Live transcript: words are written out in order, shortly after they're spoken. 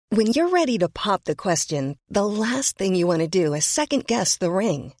When you're ready to pop the question, the last thing you want to do is second-guess the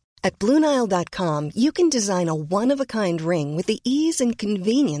ring. At BlueNile.com, you can design a one-of-a-kind ring with the ease and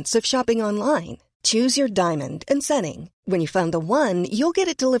convenience of shopping online. Choose your diamond and setting. When you find the one, you'll get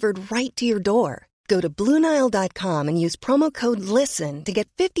it delivered right to your door. Go to BlueNile.com and use promo code LISTEN to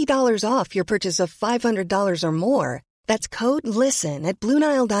get $50 off your purchase of $500 or more. That's code LISTEN at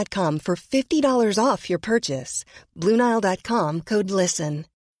BlueNile.com for $50 off your purchase. BlueNile.com, code LISTEN.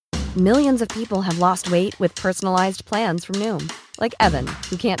 Millions of people have lost weight with personalized plans from Noom. Like Evan,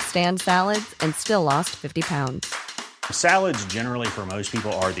 who can't stand salads and still lost 50 pounds. Salads generally for most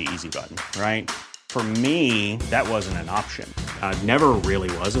people are the easy button, right? For me, that wasn't an option. I never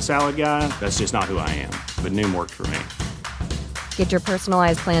really was a salad guy. That's just not who I am. But Noom worked for me. Get your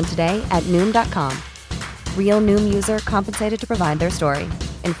personalized plan today at Noom.com. Real Noom user compensated to provide their story.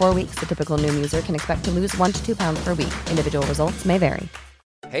 In 4 weeks, the typical Noom user can expect to lose 1 to 2 pounds per week. Individual results may vary.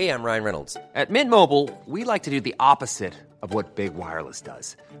 Hey, I'm Ryan Reynolds. At Mint Mobile, we like to do the opposite of what Big Wireless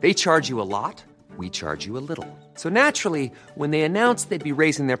does. They charge you a lot. We charge you a little. So naturally, when they announced they'd be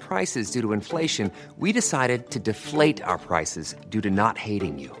raising their prices due to inflation, we decided to deflate our prices due to not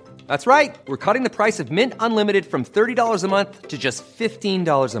hating you. That's right. We're cutting the price of Mint Unlimited from $30 a month to just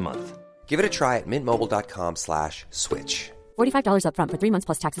 $15 a month. Give it a try at mintmobile.com/switch. $45 up front for 3 months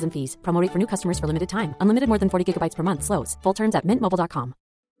plus taxes and fees. Promo rate for new customers for limited time. Unlimited more than 40 gigabytes per month. Slows full terms at mintmobile.com.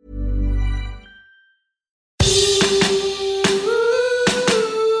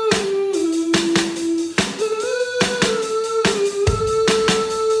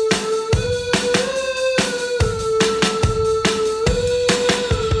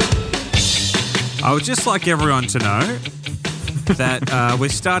 I would just like everyone to know that we're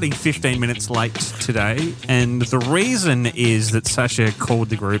starting 15 minutes late today, and the reason is that Sasha called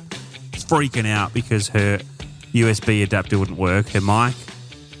the group freaking out because her USB adapter wouldn't work. Her mic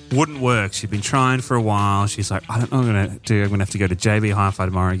wouldn't work. She'd been trying for a while. She's like, I don't know what I'm going to do. I'm going to have to go to JB Hi-Fi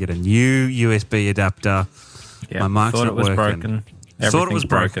tomorrow and get a new USB adapter. Yeah, my mic's thought not it was working. broken. Thought it was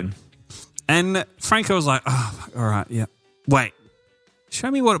broken. And Franco was like, oh, all right, yeah. Wait, show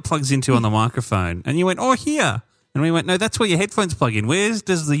me what it plugs into on the microphone. And you went, oh, here. And we went, no, that's where your headphones plug in. Where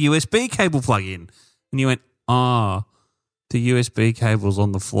does the USB cable plug in? And you went, oh, the USB cable's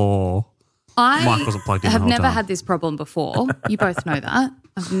on the floor. Mic wasn't plugged in have the whole never time. had this problem before. You both know that.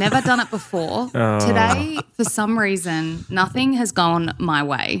 I've never done it before. Today, for some reason, nothing has gone my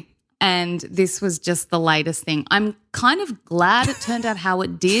way. And this was just the latest thing. I'm kind of glad it turned out how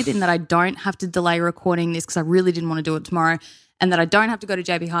it did, in that I don't have to delay recording this because I really didn't want to do it tomorrow, and that I don't have to go to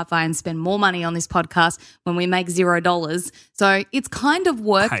JB Hi-Fi and spend more money on this podcast when we make $0. So it's kind of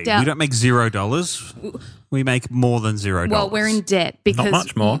worked out. We don't make $0. We make more than $0. Well, we're in debt because Not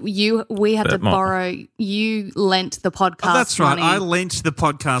much more, we had to more. borrow. You lent the podcast Oh, that's right. money. I lent the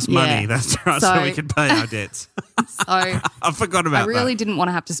podcast money. That's right. So we could pay our debts. So I forgot about I really didn't want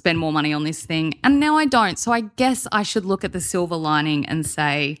to have to spend more money on this thing, and now I don't. So I guess I should look at the silver lining and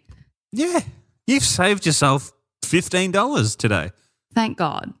say, yeah, you've saved yourself $15 today. thank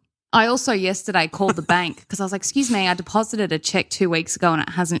God. I also yesterday called the bank because I was like, excuse me, I deposited a check 2 weeks ago and it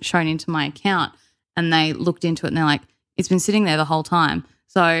hasn't shown into my account. And they looked into it and they're like, it's been sitting there the whole time.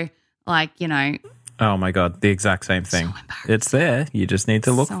 So, like, you know. Oh, my God, the exact same thing. It's there. You just need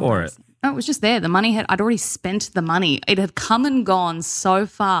to look for it. No, it was just there. The money I'd already spent the money. It had come and gone so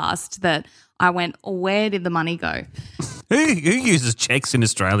fast that I went, where did the money go? Who uses checks in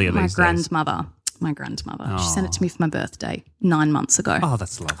Australia these days? My grandmother. She sent it to me for my birthday 9 months ago. Oh,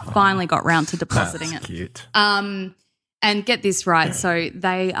 that's lovely. Finally got round to depositing That's it. cute. And get this right. So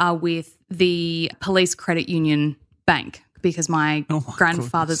they are with the Police Credit Union Bank because my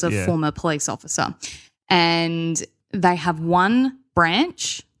grandfather's a former police officer. And they have one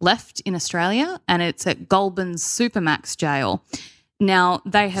branch left in Australia and it's at Goulburn's Supermax jail. Now,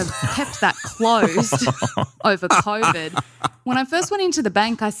 they have kept that closed over COVID. When I first went into the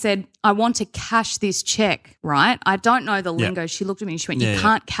bank, I said, I want to cash this check, right? I don't know the lingo. She looked at me and she went, you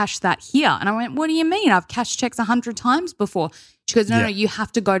can't cash that here. And I went, what do you mean? I've cashed checks 100 times before. She goes, no, you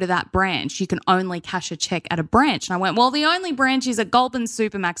have to go to that branch. You can only cash a check at a branch. And I went, well, the only branch is at Goulburn's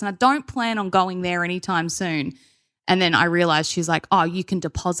Supermax and I don't plan on going there anytime soon. And then I realised she's like, oh, you can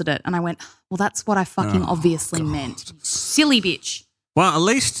deposit it. And I went, well, that's what I fucking obviously meant. Silly bitch. Well, at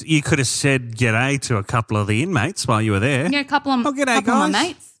least you could have said g'day to a couple of the inmates while you were there. Yeah, a couple of g'day, couple guys. of my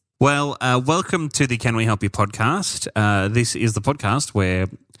mates. Well, welcome to the Can We Help You podcast. This is the podcast where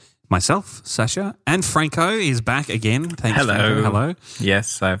myself, Sasha, and Franco is back again. Thanks, Hello. Franco. Hello.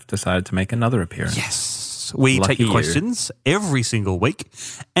 Yes, I've decided to make another appearance. Yes. We Lucky take your you. questions every single week.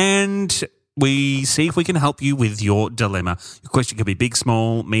 And we see if we can help you with your dilemma. Your question could be big,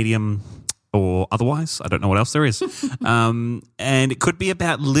 small, medium, or otherwise. I don't know what else there is. And it could be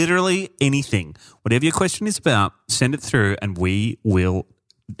about literally anything. Whatever your question is about, send it through and we will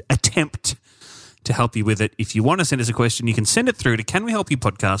attempt to help you with it. If you want to send us a question, you can send it through to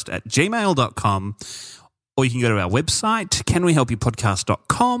canwehelpyoupodcast@gmail.com, or you can go to our website,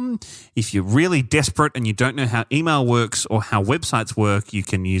 canwehelpyoupodcast.com. If you're really desperate and you don't know how email works or how websites work, you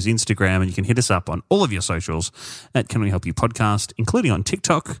can use Instagram and you can hit us up on all of your socials at Can We Help You Podcast, including on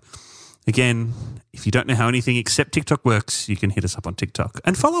TikTok. Again, if you don't know how anything except TikTok works, you can hit us up on TikTok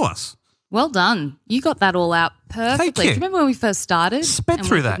and follow us. Well done. You got that all out perfectly. Thank you. Do you remember when we first started? Sped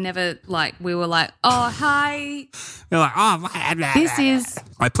through that. We were like, oh, hi. You're like, blah, blah, blah. This is.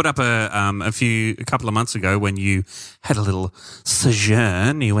 I put up a couple of months ago when you had a little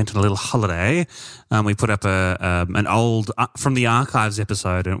sojourn. You went on a little holiday. We put up an old from the archives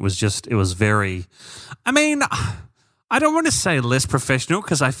episode, and it was very. I mean, I don't want to say less professional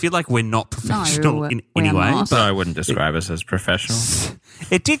because I feel like we're not professional in any way. But I wouldn't describe us as professional.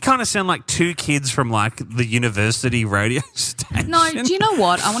 It did kind of sound like two kids from like the university radio station. No, do you know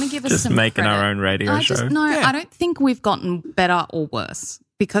what? I want to give us just some making credit. our own radio show. I don't think we've gotten better or worse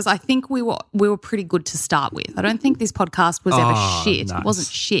because I think we were pretty good to start with. I don't think this podcast was ever shit. Nice. It wasn't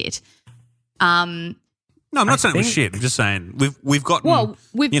shit. No, I'm not saying it was shit. I'm just saying we've gotten. Well,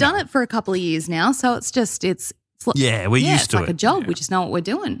 we've done it for a couple of years now, so it's just it's used to it's like it. a job. We just know what we're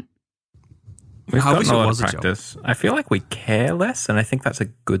doing. We've I gotten wish a it lot was of a job. practice. I feel like we care less, and I think that's a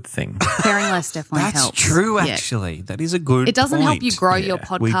good thing. Caring less definitely That's helps. true, Yeah. actually. That is a good It doesn't help you point. grow your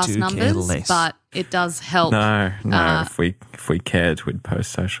We podcast do care numbers, less. but it does help. No. If we cared, we'd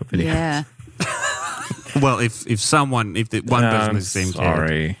post social videos. Yeah. Well, if one person is seemed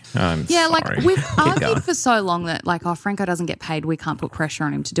sorry. I'm Yeah, sorry. like we've Keep argued going. for so long that like, oh, Franco doesn't get paid, we can't put pressure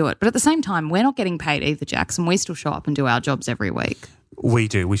on him to do it. But at the same time, we're not getting paid either, Jackson. We still show up and do our jobs every week. We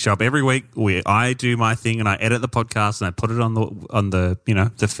do. We show up every week. I do my thing and I edit the podcast and I put it on the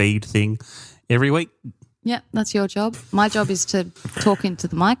the feed thing every week. Yeah, that's your job. My job is to talk into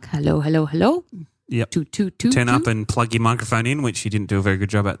the mic. Hello, hello, hello. Yep. Two. Turn up and plug your microphone in, which you didn't do a very good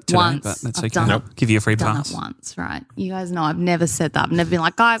job at today, Once. but that's I've okay. done it. Give you a free Done pass. it once, right? You guys know I've never said that. I've never been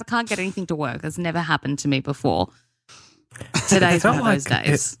like, guys, I can't get anything to work. That's never happened to me before. Today's one of those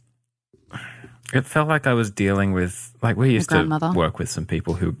days. It felt like I was dealing with, like, we used to grandmother. work with some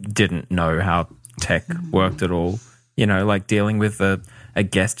people who didn't know how tech worked at all. You know, like dealing with a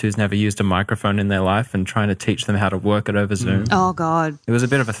guest who's never used a microphone in their life and trying to teach them how to work it over Zoom. Oh, God. It was a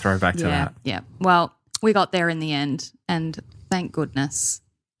bit of a throwback to Yeah, that. yeah. Well, we got there in the end, and thank goodness.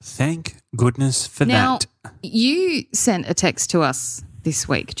 Thank goodness for Now, that. you sent a text to us this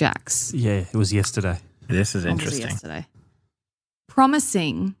week, Jax. Yeah, it was yesterday. This is Or was it interesting. yesterday?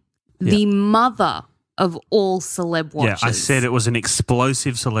 Promising the mother of all celeb watches. Yeah, I said it was an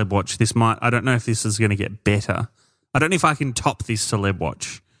explosive celeb watch. I don't know if this is going to get better. I don't know if I can top this celeb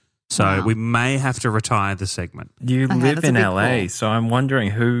watch. So we may have to retire the segment. You Okay, live that's a in big LA, call. so I'm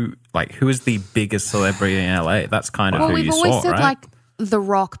wondering who is the biggest celebrity in LA? That's kind of Well, who we've you always saw, said right? like The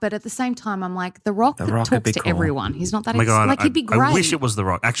Rock, but at the same time, I'm like, The Rock, The Rock would talks be to cool. everyone. He's not that Oh my God, like he'd be great. I wish it was The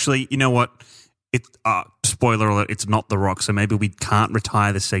Rock. Actually, you know what? Spoiler alert, it's not The Rock, so maybe we can't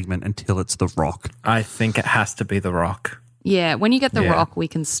retire the segment until it's The Rock. I think it has to be The Rock. Yeah, when you get The Yeah. Rock, we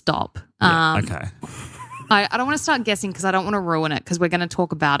can stop. Okay. I don't want to start guessing because I don't want to ruin it because we're going to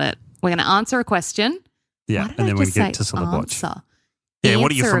talk about it. We're going to answer a question. Yeah, Why did and I then we just get say to Celeb Watch. answer? Yeah,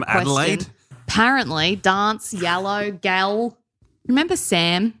 what are you, Answer from a question. Adelaide? Apparently, dance, yellow, gal. Remember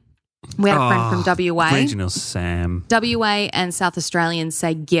Sam? We had a friend from WA. Regional Sam. WA and South Australians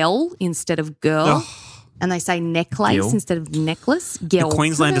say gel instead of girl. And they say necklace Gil. instead of necklace. Gel. The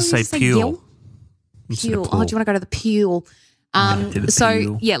Queenslanders say pule. Pule. Oh, do you want to go to the pule? To the So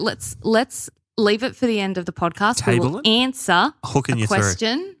pule. yeah, let's leave it for the end of the podcast. Table we will it? answer Hooking a you through.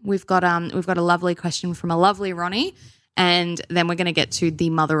 question. We've got a lovely question from a lovely Ronnie, and then we're going to get to the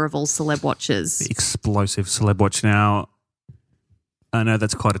mother of all celeb watches. Explosive Celeb Watch. Now, I know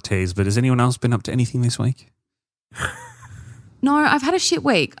that's quite a tease, but has anyone else been up to anything this week? No, I've had a shit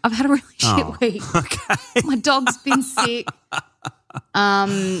week. I've had a really shit week. Okay. My dog's been sick.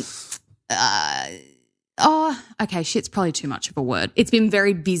 Okay. Shit's probably too much of a word. It's been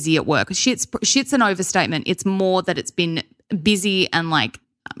very busy at work. Shit's an overstatement. It's more that it's been busy and like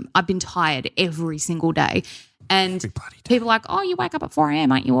I've been tired every single day. And Everybody does. people are like, oh, you wake up at 4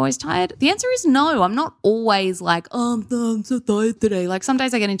 a.m. Aren't you always tired? The answer is no. I'm not always like, oh, I'm so tired today. Like some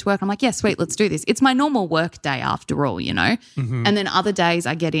days I get into work and I'm like, yeah, sweet, let's do this. It's my normal work day after all, you know? Mm-hmm. And then other days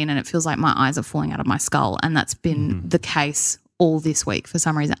I get in and it feels like my eyes are falling out of my skull. And that's been the case all this week for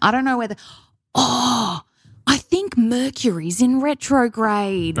some reason. I don't know whether I think Mercury's in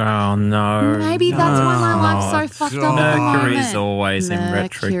retrograde. Oh, no. Maybe that's why my life's so fucked up at the moment. Mercury's always in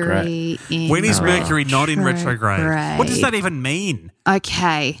retrograde. When is Mercury not in retrograde? What does that even mean?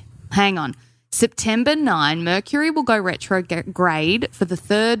 Okay, hang on. September 9, Mercury will go retrograde for the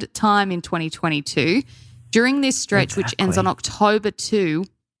third time in 2022. During this stretch, which ends on October 2,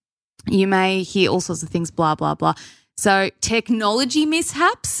 you may hear all sorts of things, blah, blah, blah. So technology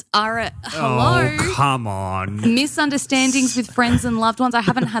mishaps are hello. Oh, come on. Misunderstandings with friends and loved ones. I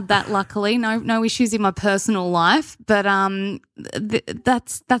haven't had that, luckily. No issues in my personal life. But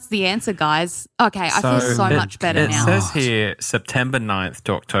that's the answer, guys. Okay, I feel so much better now. It says here September 9th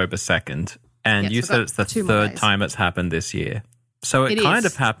to October 2nd, and you said it's the third time it's happened this year. So it kind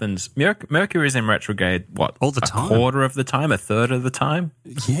of happens. Mercury's in retrograde, what? All the time. A quarter of the time? A third of the time?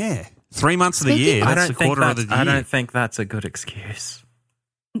 Yeah. 3 months of the year. That's a quarter of the year. I don't think that's a good excuse.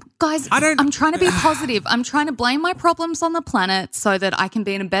 Guys, I'm trying to be positive. I'm trying to blame my problems on the planet so that I can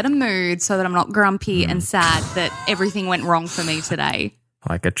be in a better mood, so that I'm not grumpy and sad that everything went wrong for me today.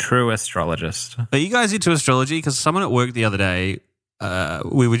 Like a true astrologist. Are you guys into astrology? Because someone at work the other day,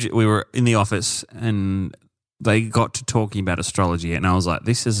 we were in the office and they got to talking about astrology, and I was like,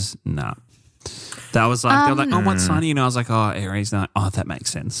 this is nah. That was like, they were like, oh, what sign are you? And I was like, oh, Aries. And they're like, oh, that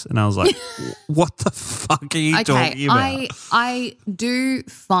makes sense. And I was like, what the fuck are you talking about? I do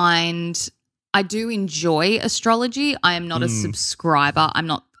enjoy astrology. I am not a subscriber. I'm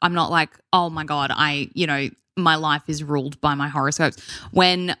not like, oh my God, my life is ruled by my horoscopes.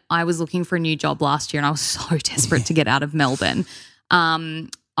 When I was looking for a new job last year and I was so desperate to get out of Melbourne,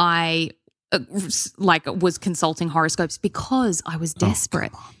 I was consulting horoscopes because I was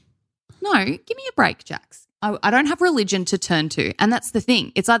desperate. No, give me a break, Jax. I don't have religion to turn to, and that's the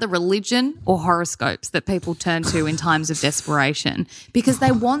thing. It's either religion or horoscopes that people turn to in times of desperation because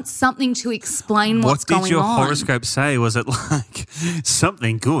they want something to explain what's going on. What did your horoscope say? Was it like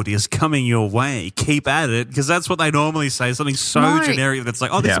something good is coming your way? Keep at it, because that's what they normally say. Something so generic that's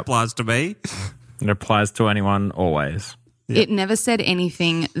like, oh, this applies to me. It applies to anyone always. Yep. It never said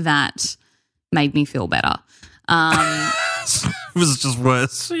anything that made me feel better. It was just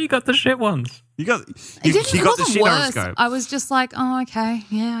worse. So you got the shit ones. You got the shit horoscope. I was just like, oh, okay,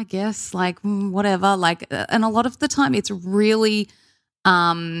 yeah, I guess, like whatever. Like, and a lot of the time, it's really,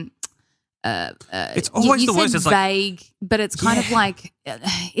 it's always the worst. It's vague, like, but it's kind of like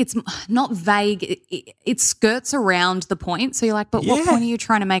it's not vague. It skirts around the point. So you're like, but what point are you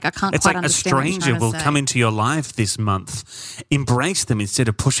trying to make? I can't quite understand. It's like a stranger will come into your life this month. Embrace them instead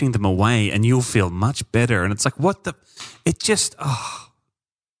of pushing them away, and you'll feel much better. And it's like, what the? It just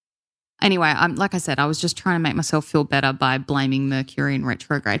Anyway, like I said, I was just trying to make myself feel better by blaming Mercury in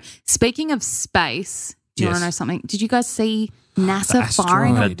retrograde. Speaking of space, do you want to know something? Did you guys see NASA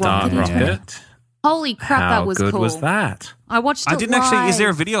firing a rocket? Holy crap, that was cool. How good was that? I watched it didn't live. Actually. Is there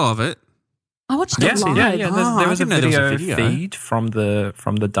a video of it? I watched it live. Yeah. There was a video feed from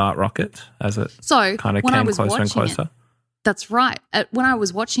the Dart rocket as it kind of came closer and closer. That's right. When I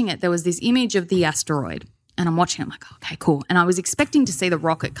was watching it, there was this image of the asteroid. And I'm watching it, I'm like, okay, cool. And I was expecting to see the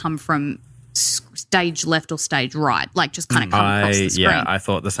rocket come from stage left or stage right, like just kind of come across the screen. Yeah, I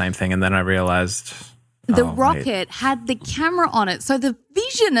thought the same thing. And then I realized the rocket had the camera on it. So the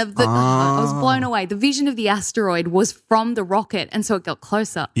vision of I was blown away. The vision of the asteroid was from the rocket. And so it got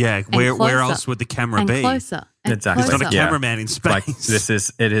closer. Yeah, where else would the camera be? Closer. Exactly. There's not a cameraman in space. Like,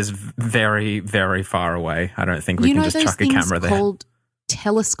 it is very, very far away. I don't think we can just chuck a camera there. Called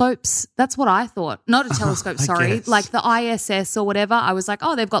telescopes. That's what I thought. Not a telescope, sorry. Like the ISS or whatever. I was like,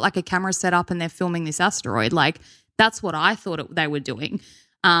 oh, they've got like a camera set up and they're filming this asteroid. Like that's what I thought they were doing.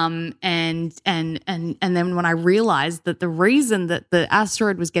 And then when I realized that the reason that the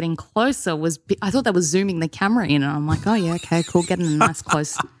asteroid was getting closer was I thought they were zooming the camera in, and I'm like, oh yeah, okay, cool, getting a nice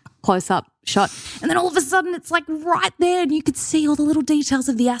close up shot. And then all of a sudden it's like right there and you could see all the little details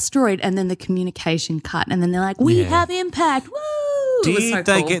of the asteroid, and then the communication cut, and then they're like, we have impact. Woo! Did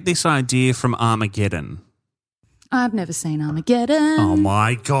they get this idea from Armageddon? I've never seen Armageddon. Oh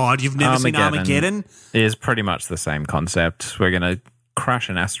my God, you've never seen Armageddon? It is pretty much the same concept. We're going to crash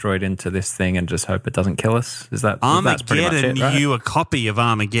an asteroid into this thing and just hope it doesn't kill us. Is that Armageddon? That's pretty much it, right? You a copy of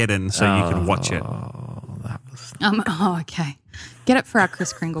Armageddon so you can watch it. That was okay. Get it for our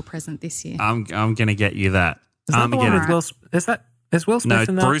Kris Kringle present this year. I'm going to get you that. Is that Armageddon. Is Will Smith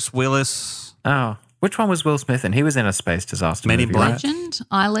in that? Bruce Willis. Oh. Which one was Will Smith in? He was in a space disaster Men in movie, Black. Legend?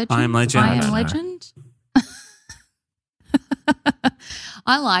 I Legend? I Am Legend. I Am Legend?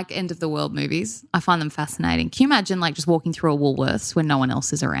 I like end of the world movies. I find them fascinating. Can you imagine like just walking through a Woolworths when no one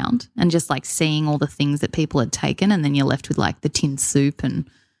else is around and just like seeing all the things that people had taken, and then you're left with like the tin soup and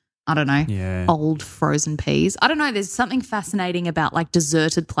I don't know, old frozen peas. I don't know. There's something fascinating about like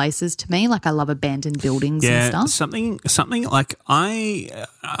deserted places to me. Like I love abandoned buildings and stuff. Something like I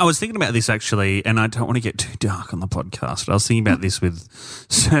was thinking about this actually, and I don't want to get too dark on the podcast, but I was thinking about this with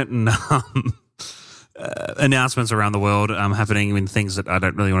certain announcements around the world happening in things that I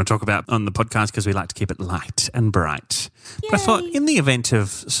don't really want to talk about on the podcast because we like to keep it light and bright. Yay. But I thought in the event of,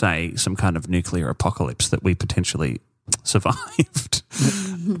 say, some kind of nuclear apocalypse that we potentially survived.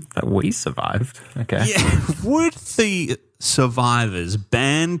 That we survived? Okay. Yeah. Would the survivors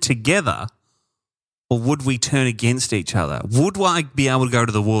band together or would we turn against each other? Would I be able to go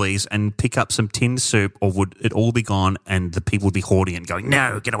to the Woolies and pick up some tin soup, or would it all be gone and the people would be hoarding it and going,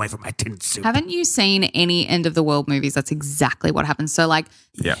 no, get away from my tin soup? Haven't you seen any end of the world movies? That's exactly what happens. So like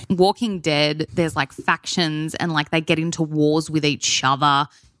Walking Dead, there's like factions and like they get into wars with each other.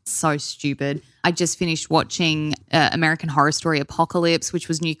 So stupid. I just finished watching American Horror Story Apocalypse, which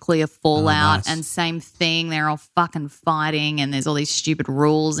was nuclear fallout, and same thing. They're all fucking fighting and there's all these stupid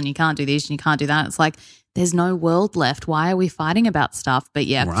rules and you can't do this and you can't do that. It's like there's no world left. Why are we fighting about stuff? But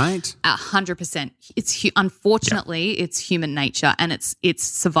yeah, 100%. It's unfortunately it's human nature and it's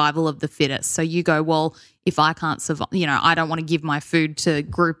survival of the fittest. So you go, well, if I can't survive, I don't want to give my food to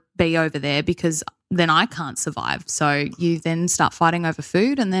Group B over there because then I can't survive. So you then start fighting over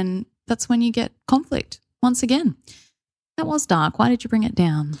food and then that's when you get conflict once again. That was dark. Why did you bring it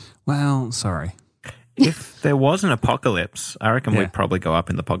down? Well, sorry. If there was an apocalypse, I reckon we'd probably go up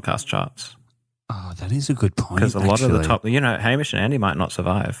in the podcast charts. Oh, that is a good point. Because a lot of the top, Hamish and Andy might not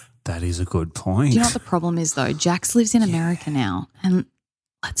survive. That is a good point. Do you know what the problem is though? Jax lives in America now, and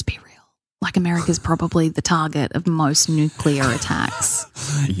let's be real. Like America's probably the target of most nuclear attacks.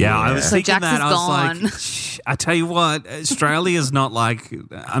 I was thinking Jax that. I was like, I tell you what, Australia's not like.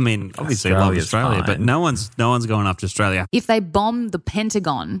 I mean, obviously, I love Australia, but no one's going after Australia. If they bomb the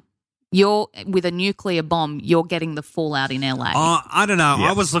Pentagon, you're with a nuclear bomb, you're getting the fallout in LA. Oh, I don't know. Yep.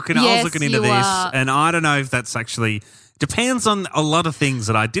 I was looking into this, and I don't know if that's actually depends on a lot of things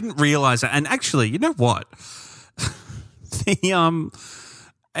that I didn't realize. And actually, you know what?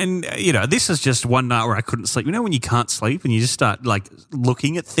 This is just one night where I couldn't sleep. You know when you can't sleep and you just start like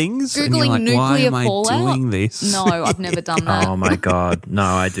looking at things Googling and you're like, nuclear why am fallout? I doing this? No, I've never done that. Oh my God. No,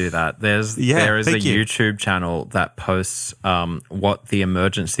 I do that. There is a YouTube channel that posts what the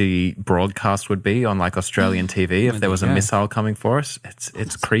emergency broadcast would be on like Australian TV if there was a missile coming for us.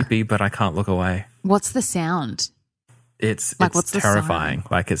 It's creepy, but I can't look away. What's the sound? It's terrifying.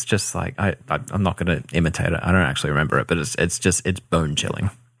 Like it's just like I'm not going to imitate it. I don't actually remember it, but it's bone chilling.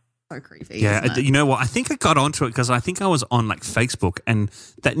 So creepy. Yeah, you know what? I think I got onto it because I think I was on like Facebook, and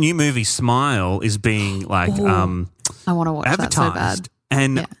that new movie Smile is being like I want to watch advertised. That so bad.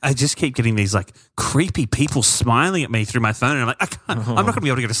 And I just keep getting these like creepy people smiling at me through my phone, and I'm like, I'm not going to be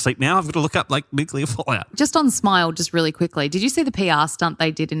able to go to sleep now. I've got to look up like nuclear fallout. Just on Smile, just really quickly, did you see the PR stunt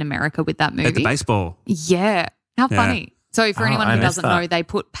they did in America with that movie? At the baseball. Yeah. How funny. So for anyone who doesn't know, they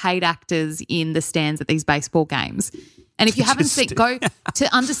put paid actors in the stands at these baseball games. And if you haven't seen,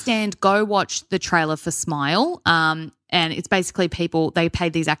 go watch the trailer for Smile. And it's basically they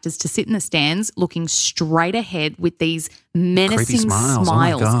paid these actors to sit in the stands looking straight ahead with these menacing smiles. Oh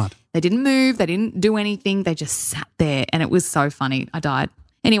my God. They didn't move. They didn't do anything. They just sat there and it was so funny. I died.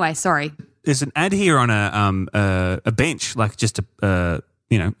 Anyway, sorry. There's an ad here on a bench, like just a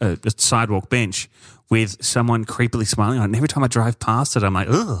sidewalk bench with someone creepily smiling on it. And every time I drive past it, I'm like,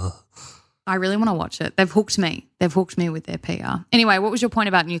 ugh. I really want to watch it. They've hooked me. They've hooked me with their PR. Anyway, what was your point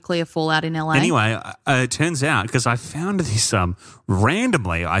about nuclear fallout in LA? Anyway, it turns out, because I found this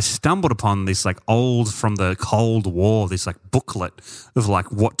randomly, I stumbled upon this like old from the Cold War, this like booklet of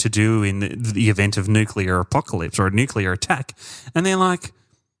like what to do in the event of nuclear apocalypse or a nuclear attack. And they're like,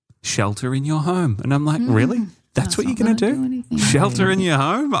 shelter in your home. And I'm like, really? That's what you're going to do? Shelter in your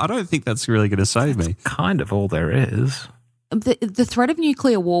home? I don't think that's really going to save me. Kind of all there is. The threat of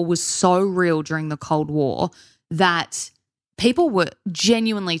nuclear war was so real during the Cold War that people were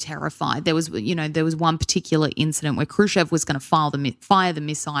genuinely terrified. There was one particular incident where Khrushchev was going to fire the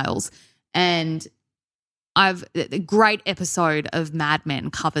missiles, and a great episode of Mad Men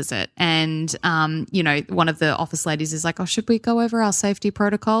covers it. And one of the office ladies is like, "Oh, should we go over our safety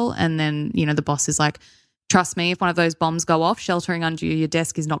protocol?" And then the boss is like, trust me, if one of those bombs go off, sheltering under your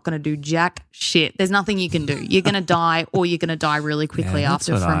desk is not going to do jack shit. There's nothing you can do. You're going to die, or you're going to die really quickly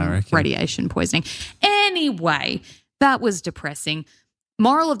after from radiation poisoning. Anyway, that was depressing.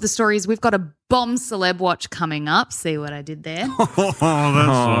 Moral of the story is we've got a bomb celeb watch coming up. See what I did there?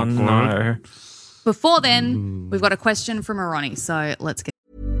 Oh, no. Before then, we've got a question from Ronnie, so let's get.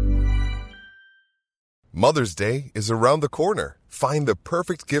 Mother's Day is around the corner. Find the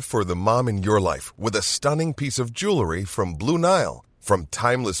perfect gift for the mom in your life with a stunning piece of jewelry from Blue Nile. From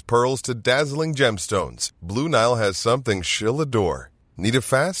timeless pearls to dazzling gemstones, Blue Nile has something she'll adore. Need it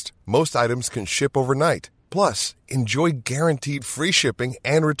fast? Most items can ship overnight. Plus, enjoy guaranteed free shipping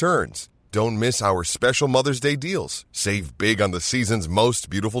and returns. Don't miss our special Mother's Day deals. Save big on the season's most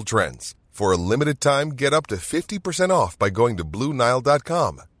beautiful trends. For a limited time, get up to 50% off by going to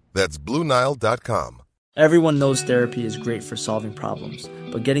BlueNile.com. That's BlueNile.com. Everyone knows therapy is great for solving problems,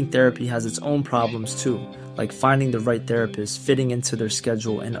 but getting therapy has its own problems too, like finding the right therapist, fitting into their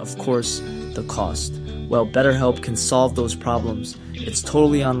schedule, and of course, the cost. Well, BetterHelp can solve those problems. It's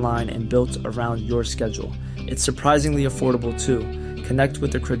totally online and built around your schedule. It's surprisingly affordable too. Connect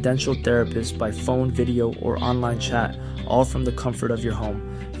with a credentialed therapist by phone, video, or online chat, all from the comfort of your home.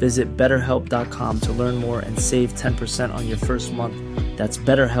 Visit BetterHelp.com to learn more and save 10% on your first month. That's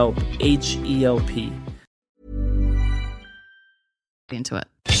BetterHelp, H-E-L-P. Into it.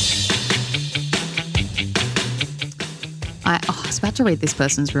 I was about to read this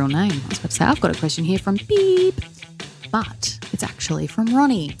person's real name. I was about to say, I've got a question here from Beep, but it's actually from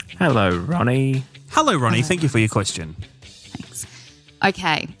Ronnie. Hello, Ronnie. Hello, Ronnie. Thank you for your question. Thanks.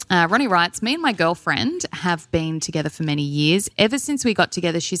 Okay. Ronnie writes, me and my girlfriend have been together for many years. Ever since we got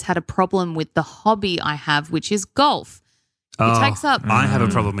together, she's had a problem with the hobby I have, which is golf. It takes up. I have a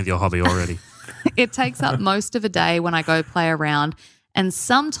problem with your hobby already. It takes up most of a day when I go play around, and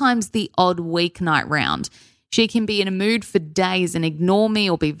sometimes the odd weeknight round. She can be in a mood for days and ignore me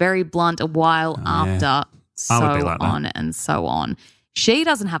or be very blunt a while after, so on and so on. She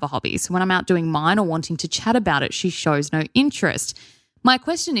doesn't have a hobby, so when I'm out doing mine or wanting to chat about it, she shows no interest. My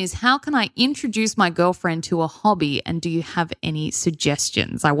question is, how can I introduce my girlfriend to a hobby, and do you have any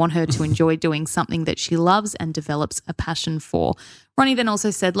suggestions? I want her to enjoy doing something that she loves and develops a passion for. Ronnie then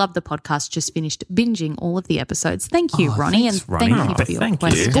also said, love the podcast, just finished binging all of the episodes. Thank you, Ronnie, thanks, and thank you for your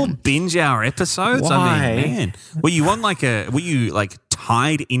question. People binge our episodes? Why? I mean, man. Were you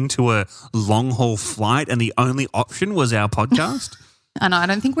tied into a long haul flight and the only option was our podcast? I know, I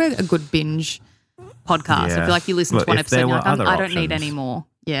don't think we're a good binge podcast. Yeah. I feel like you listen to one episode and you're like, I don't need options. any more.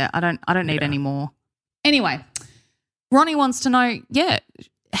 Yeah, I don't need any more. Anyway, Ronnie wants to know,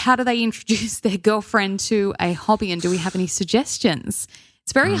 how do they introduce their girlfriend to a hobby, and do we have any suggestions?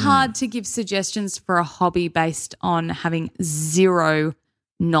 It's very hard to give suggestions for a hobby based on having zero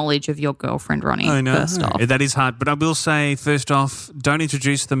knowledge of your girlfriend, Ronnie. I know. First off. That is hard, but I will say, first off, don't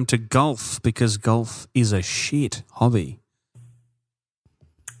introduce them to golf because golf is a shit hobby.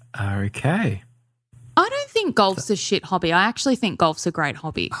 Okay. I don't think golf's a shit hobby. I actually think golf's a great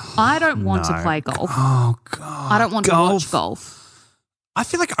hobby. I don't want to play golf. Oh, God. I don't want to watch golf. I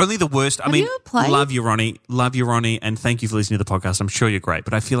feel like only the worst. Have you ever played? Love you, Ronnie, and thank you for listening to the podcast. I'm sure you're great,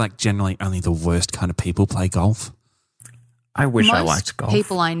 but I feel like generally only the worst kind of people play golf. I wish I liked golf. Most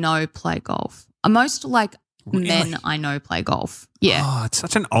people I know play golf. Most men I know play golf. Yeah. Oh, it's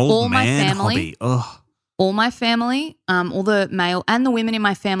such an old man hobby. Ugh. All my family, all the male and the women in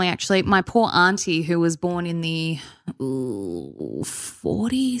my family, actually, my poor auntie who was born in the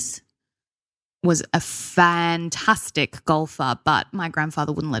 40s was a fantastic golfer, but my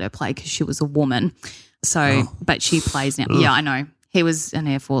grandfather wouldn't let her play because she was a woman. So, but she plays now. Yeah, I know. He was an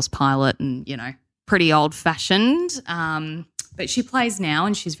Air Force pilot and, pretty old-fashioned. But she plays now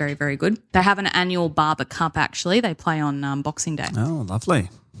and she's very, very good. They have an annual Barber Cup, actually. They play on Boxing Day. Oh, lovely.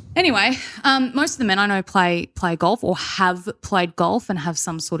 Anyway, most of the men I know play golf or have played golf and have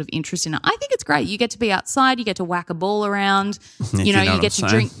some sort of interest in it. I think it's great. You get to be outside, you get to whack a ball around, you get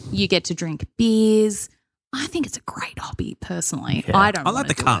to drink beers. I think it's a great hobby personally. Yeah. I like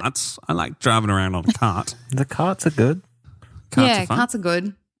the carts. I like driving around on a cart. The carts are good. Carts are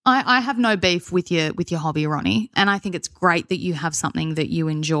good. I have no beef with your hobby, Ronnie, and I think it's great that you have something that you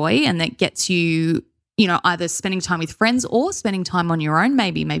enjoy and that gets you either spending time with friends or spending time on your own.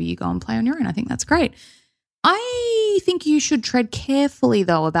 Maybe you go and play on your own. I think that's great. I think you should tread carefully,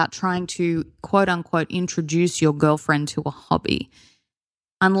 though, about trying to, quote unquote, introduce your girlfriend to a hobby.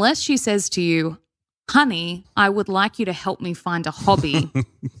 Unless she says to you, honey, I would like you to help me find a hobby.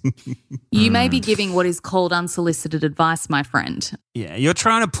 You may be giving what is called unsolicited advice, my friend. Yeah, you're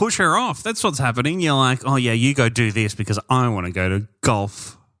trying to push her off. That's what's happening. You're like, oh, yeah, you go do this because I want to go to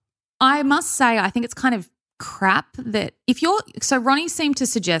golf. I must say, I think it's kind of crap that so Ronnie seemed to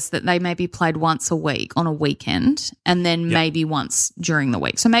suggest that they maybe played once a week on a weekend and then maybe once during the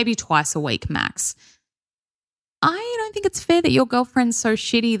week. So maybe twice a week max. I don't think it's fair that your girlfriend's so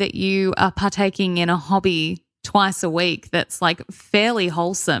shitty that you are partaking in a hobby twice a week that's like fairly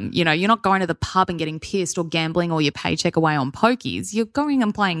wholesome. You know, you're not going to the pub and getting pissed or gambling all your paycheck away on pokies. You're going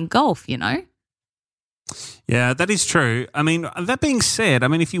and playing golf, you know? Yeah, that is true. I mean, that being said, I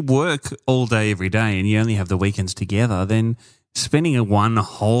mean, if you work all day every day and you only have the weekends together, then spending a one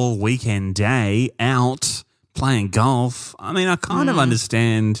whole weekend day out playing golf, I mean, I kind of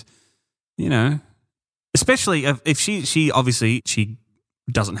understand, you know, especially if she obviously she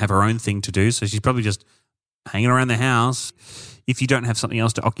doesn't have her own thing to do, so she's probably just hanging around the house. If you don't have something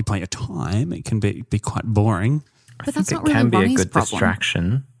else to occupy your time, it can be quite boring. But that's not really Ronnie's problem. It can be a good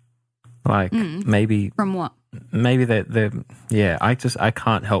distraction. Like maybe from what? Maybe I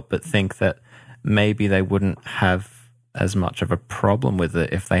can't help but think that maybe they wouldn't have as much of a problem with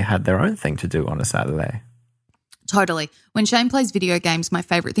it if they had their own thing to do on a Saturday. Totally. When Shane plays video games, my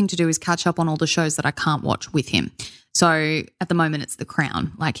favourite thing to do is catch up on all the shows that I can't watch with him. So at the moment it's The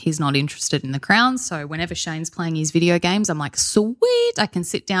Crown. Like he's not interested in The Crown. So whenever Shane's playing his video games, I'm like, sweet, I can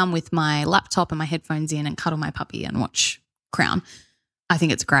sit down with my laptop and my headphones in and cuddle my puppy and watch Crown. I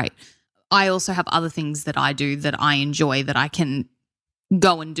think it's great. I also have other things that I do that I enjoy that I can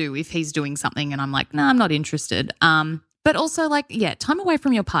go and do if he's doing something and I'm like, no, I'm not interested. But also like, yeah, time away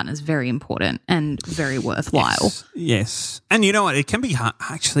from your partner is very important and very worthwhile. Yes. And you know what? It can be hard.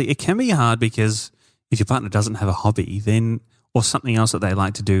 Actually, it can be hard because if your partner doesn't have a hobby then or something else that they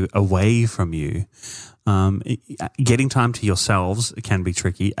like to do away from you, getting time to yourselves can be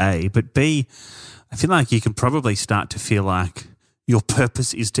tricky, A. But B, I feel like you can probably start to feel like your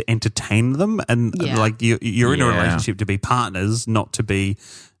purpose is to entertain them and like you're in a relationship to be partners, not to be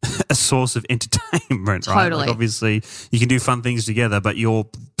a source of entertainment, right? Totally. Like obviously you can do fun things together, but your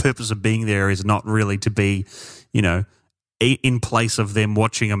purpose of being there is not really to be, you know, in place of them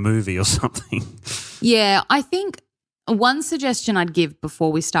watching a movie or something. Yeah, I think one suggestion I'd give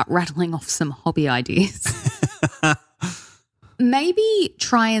before we start rattling off some hobby ideas maybe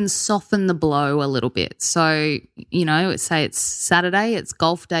try and soften the blow a little bit. So, you know, say it's Saturday, it's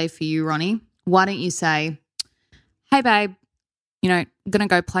golf day for you, Ronnie. Why don't you say, hey, babe, you know, I'm going to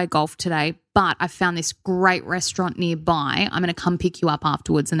go play golf today, but I found this great restaurant nearby. I'm going to come pick you up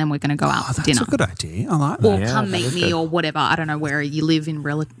afterwards and then we're going to go out for dinner. That's a good idea. I like that. Or come meet me or whatever. I don't know where you live in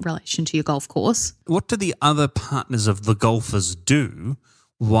relation to your golf course. What do the other partners of the golfers do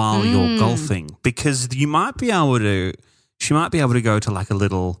while you're golfing? Because you might be able to... She might be able to go to like a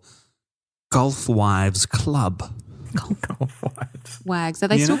little golf wives club. Golf wives. Wags. Are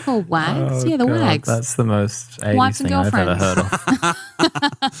they still called wags? Yeah, the wags. That's the most 80s thing I've ever heard of.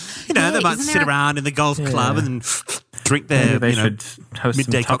 You know, they might sit around in the golf club and drink their, they should host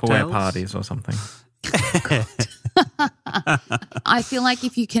midday some Tupperware cocktails. parties or something. I feel like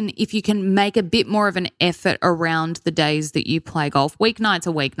if you can make a bit more of an effort around the days that you play golf, weeknights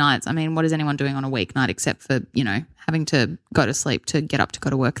are weeknights. I mean, what is anyone doing on a weeknight except for, you know, having to go to sleep to get up to go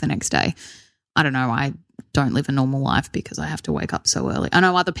to work the next day? I don't know. I don't live a normal life because I have to wake up so early. I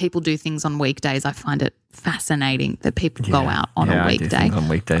know other people do things on weekdays. I find it fascinating that people go out on a weekday. I do things on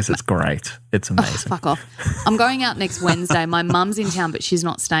weekdays. It's great. It's amazing. Fuck off. I'm going out next Wednesday. My mum's in town, but she's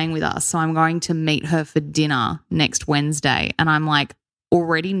not staying with us. So I'm going to meet her for dinner next Wednesday. And I'm like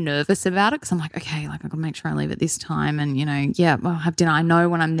already nervous about it because I'm like, okay, like I've got to make sure I leave at this time. And, you know, I'll have dinner. I know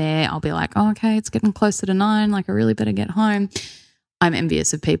when I'm there, I'll be like, oh, okay, it's getting closer to 9. Like I really better get home. I'm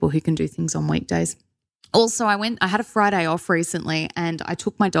envious of people who can do things on weekdays. Also, I had a Friday off recently and I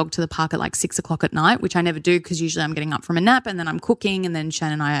took my dog to the park at like 6 o'clock at night, which I never do because usually I'm getting up from a nap and then I'm cooking and then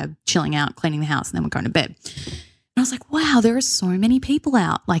Shane and I are chilling out, cleaning the house and then we're going to bed. And I was like, wow, there are so many people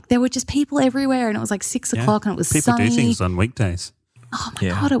out. Like there were just people everywhere and it was like 6 o'clock and it was sunny. People do things on weekdays. Oh my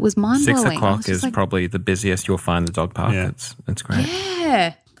God, it was mind-blowing. 6 o'clock is probably the busiest you'll find the dog park. Yeah. It's great.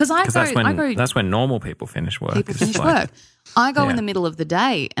 Yeah. Because that's when normal people finish work. I go in the middle of the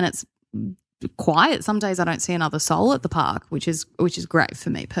day and it's quiet. Some days I don't see another soul at the park, which is great for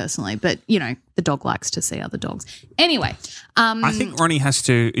me personally. But, you know, the dog likes to see other dogs. Anyway. I think Ronnie has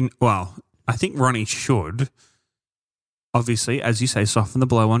to I think Ronnie should obviously, as you say, soften the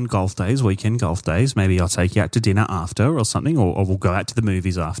blow on golf days, weekend golf days. Maybe I'll take you out to dinner after or something or we'll go out to the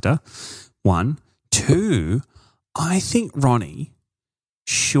movies after. 1. 2, I think Ronnie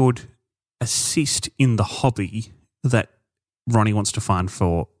should assist in the hobby that Ronnie wants to find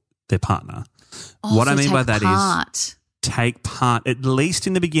for their partner. What I mean by that is take part, at least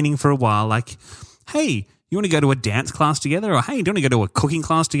in the beginning for a while, like, hey, you want to go to a dance class together? Or, hey, do you want to go to a cooking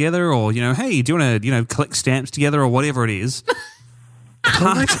class together? Or, you know, hey, do you want to, you know, collect stamps together or whatever it is?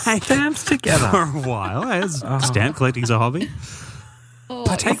 Collect stamps together. For a while. Stamp collecting's a hobby.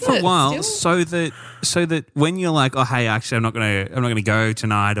 But take for a while so that when you're like, oh, hey, actually, I'm not gonna go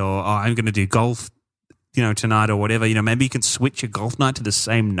tonight, or oh, I'm gonna do golf, tonight or whatever. Maybe you can switch your golf night to the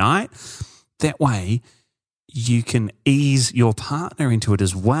same night. That way, you can ease your partner into it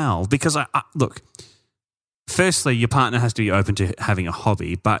as well. Because look, firstly, your partner has to be open to having a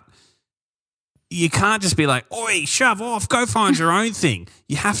hobby, but you can't just be like, oi, shove off, go find your own thing.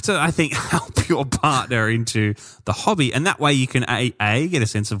 You have to, I think, help your partner into the hobby. And that way you can, A, get a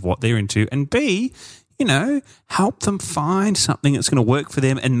sense of what they're into, and B, help them find something that's going to work for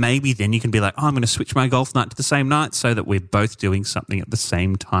them. And maybe then you can be like, oh, I'm going to switch my golf night to the same night so that we're both doing something at the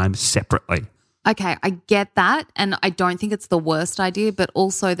same time separately. Okay, I get that, and I don't think it's the worst idea, but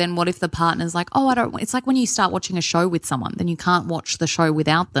also then what if the partner's like, oh, it's like when you start watching a show with someone, then you can't watch the show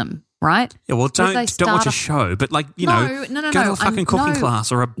without them, right? Yeah, well, don't watch a show, but go to a fucking cooking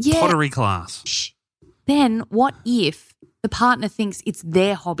class or a pottery class. Then what if the partner thinks it's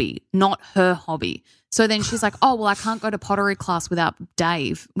their hobby, not her hobby? So then she's like, oh, well, I can't go to pottery class without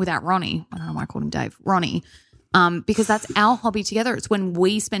Ronnie. I don't know why I called him Dave. Ronnie. Because that's our hobby together. It's when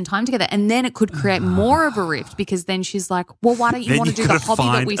we spend time together. And then it could create more of a rift, because then she's like, well, why don't you want to do the hobby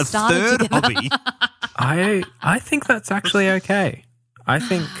that we started together? I think that's actually okay. I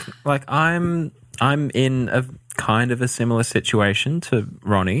think I'm in a kind of a similar situation to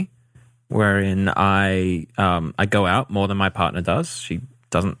Ronnie, wherein I go out more than my partner does. She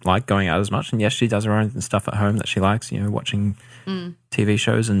doesn't like going out as much. And yes, she does her own stuff at home that she likes, watching TV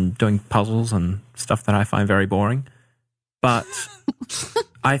shows and doing puzzles and stuff that I find very boring. But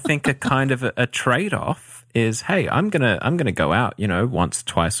I think a kind of a trade-off is, hey, I'm gonna go out, once,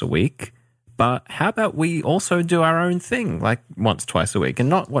 twice a week. But how about we also do our own thing, like once, twice a week, and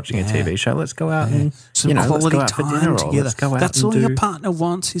not watching a TV show. Let's go out and quality let's go out time for dinner, together. Let's go out that's and all do... your partner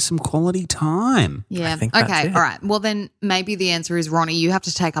wants is some quality time. Yeah. I think that's it. All right. Well, then maybe the answer is, Ronnie, you have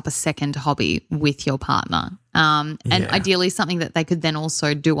to take up a second hobby with your partner, and ideally something that they could then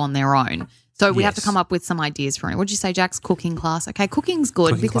also do on their own. So we have to come up with some ideas for it. What'd you say, Jax? Cooking class. Okay, cooking's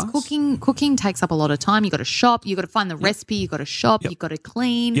good because cooking takes up a lot of time. You got to shop. You got to find the recipe. You got to shop. You got to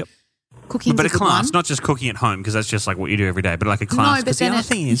clean. Yep. Cooking's but a class, one. Not just cooking at home, because that's just like what you do every day, but like a class. No, but the other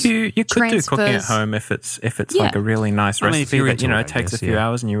thing is, you could do cooking at home if it's like a really nice recipe that it takes a few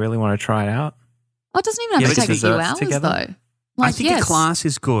hours and you really want to try it out. Oh, it doesn't even have to take a few hours though. I think a class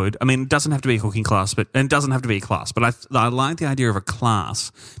is good. I mean, it doesn't have to be a cooking class, but I like the idea of a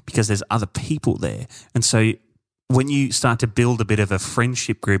class because there's other people there, and so when you start to build a bit of a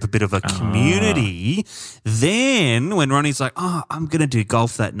friendship group, a bit of a community, then when Ronnie's like, oh, I'm going to do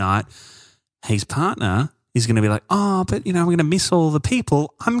golf that night, his partner is going to be like, oh, but, I'm going to miss all the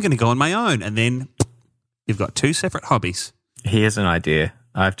people. I'm going to go on my own. And then you've got two separate hobbies. Here's an idea.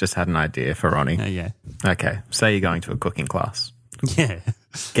 I've just had an idea for Ronnie. Yeah. Okay. Say you're going to a cooking class. Yeah.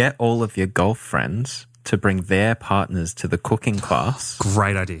 Get all of your golf friends to bring their partners to the cooking class.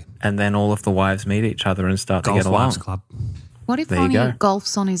 Great idea. And then all of the wives meet each other and start to get along. Wives Club. What if Ronnie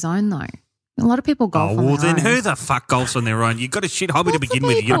golfs on his own though? A lot of people golf on their own. Well, then who the fuck golfs on their own? You've got a shit hobby to begin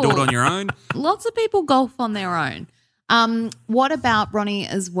with. You're going to do it on your own? Lots of people golf on their own. What about, Ronnie,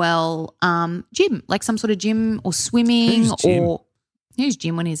 as well, gym, like some sort of gym or swimming? Who's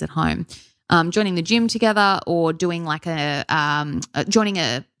gym when he's at home? Joining the gym together or doing like joining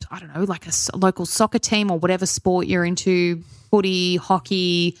a local soccer team or whatever sport you're into, footy,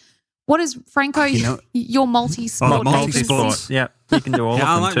 hockey. What is, Franco, your multi-sport? Multi-sport, yeah. You can do all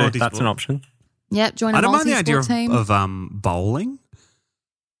of them too. That's an option. Yeah, join a multi-sport team. I don't mind the idea of bowling.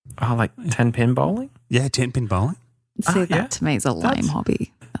 Oh, like 10-pin bowling? Yeah, 10-pin bowling. See, that to me is a lame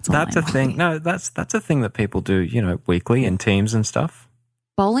hobby. That's a thing. No, that's a thing that people do, weekly in teams and stuff.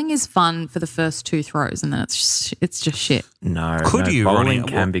 Bowling is fun for the first two throws, and then it's just shit. No, bowling Ronnie,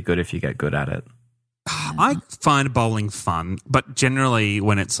 can be good if you get good at it. I find bowling fun, but generally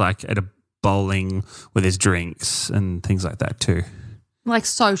when it's like at a bowling where there's drinks and things like that too. Like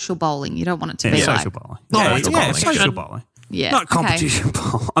social bowling. You don't want it to be social like bowling. Social bowling. Yeah. Not competition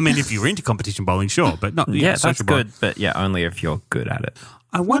bowling. I mean, if you're into competition bowling, sure, but not that's good, but only if you're good at it.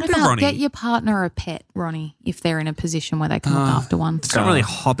 What about Ronnie, get your partner a pet, Ronnie, if they're in a position where they can look after one? It's not really a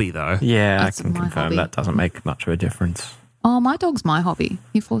hobby though. Yeah, I can confirm that doesn't make much of a difference. Oh, my dog's my hobby.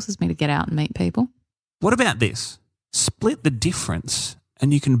 He forces me to get out and meet people. What about this? Split the difference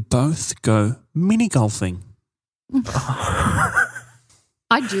and you can both go mini golfing. I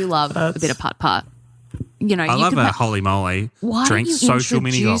do love a bit of putt-putt. I love a holy moly drink, social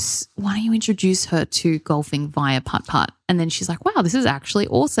mini golf. Why don't you introduce her to golfing via putt-putt? And then she's like, wow, this is actually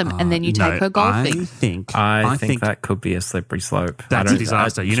awesome. And then you take her golfing. I think that could be a slippery slope. That's a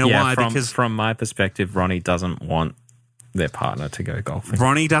disaster. You know why? Because from my perspective, Ronnie doesn't want their partner to go golfing.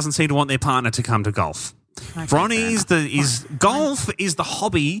 Ronnie doesn't seem to want their partner to come to golf. Okay, Ronnie golf is the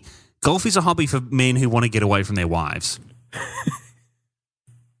hobby. Golf is a hobby for men who want to get away from their wives.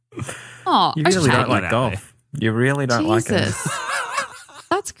 Oh, You really okay. don't like golf. You really don't like it. Jesus.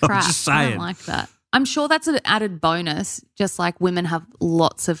 That's crap. just I saying. don't like that. I'm sure that's an added bonus, just like women have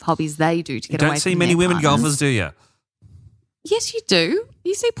lots of hobbies they do to You get away don't see from many their women partners. golfers, do you? Yes, you do.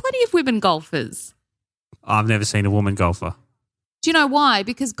 You see plenty of women golfers. I've never seen a woman golfer. Do you know why?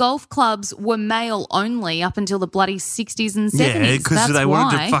 Because golf clubs were male only up until the bloody 60s and 70s. Yeah, because That's they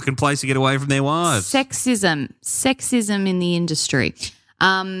wanted why. a fucking place to get away from their wives. Sexism in the industry.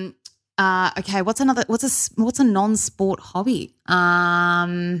 Okay, what's a non-sport hobby?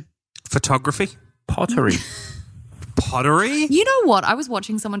 Photography? Pottery. Pottery? You know what? I was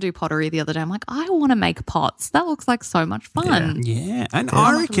watching someone do pottery the other day. I'm like, I want to make pots. That looks like so much fun. Yeah, and Yeah.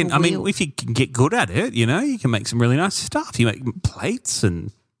 I Like a reckon, little wheel. if you can get good at it, you can make some really nice stuff. You make plates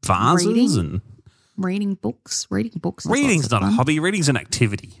and vases Reading? and Reading books. Reading's reading's not lots of a fun. hobby. Reading's an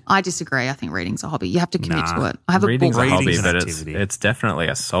activity. I disagree. I think reading's a hobby. You have to commit Nah. to it. I have a Reading's book. a hobby, Reading's an but activity. it's definitely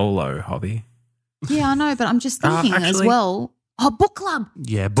a solo hobby. Yeah, I know, but I'm just thinking as actually- well. Oh, book club.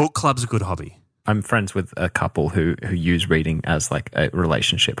 Yeah, book club's a good hobby. I'm friends with a couple who use reading as like a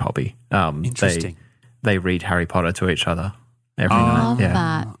relationship hobby. Interesting. They read Harry Potter to each other every I night. love Yeah.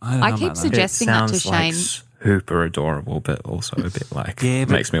 that. I don't know I about keep that. suggesting that to It sounds like Shane. super adorable, but also a bit like Yeah,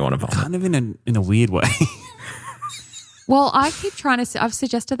 but makes me want to vomit. Kind of in a weird way. Well, I keep trying to. I've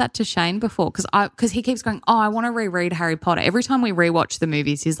suggested that to Shane before because he keeps going, oh, I want to reread Harry Potter. Every time we rewatch the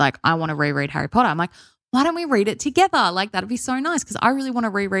movies, he's like, I want to reread Harry Potter. I'm like, why don't we read it together? Like, that'd be so nice because I really want to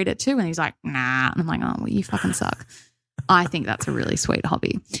reread it too. And he's like, nah. And I'm like, oh, well, you fucking suck. I think that's a really sweet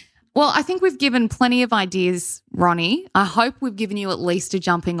hobby. Well, I think we've given plenty of ideas, Ronnie. I hope we've given you at least a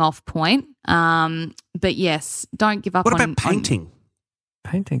jumping off point. But yes, don't give up What on about painting?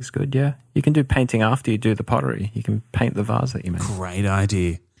 Painting's good, yeah. You can do painting after you do the pottery. You can paint the vase that you make. Great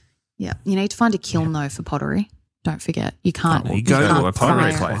idea. Yeah, you need to find a kiln though for pottery. Don't forget, you can't. Oh, you Go can't to a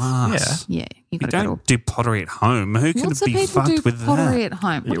pottery fire. place. Class. Yeah. Yeah, you You got to go don't do pottery at home. Who can Lots of be people fucked do with pottery that? at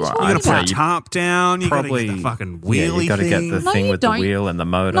home. What You are are. you You talking got to put about? a tarp down. You got to Probably get the fucking Yeah, wheelie you got to get the thing. No, thing you with don't. the wheel and the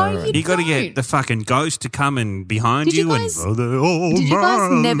motor. No, you You got to don't. get the fucking ghost to come and behind Did you guys- and Did you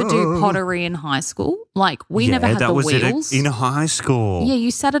guys never do pottery in high school? Like we never had that the was wheels. in high school. Yeah, you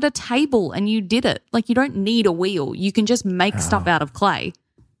sat at a table and you did it. Like you don't need a wheel. You can just make stuff out of clay.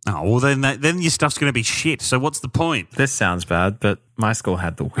 Oh, well, then your stuff's going to be shit. So what's the point? This sounds bad, but my school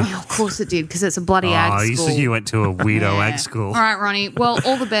had the wheel. Oh, of course it did because it's a bloody ag school. You went to a weirdo Yeah. ag school. All right, Ronnie. Well,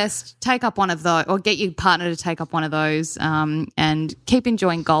 all the best. Take up one of those or get your partner to take up one of those and keep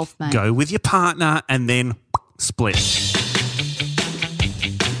enjoying golf, mate. Go with your partner and then split.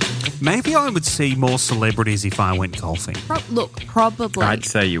 Maybe I would see more celebrities if I went golfing. Look, probably. I'd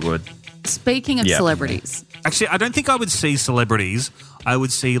say you would. Speaking of Yeah. celebrities, Actually, I don't think I would see celebrities. I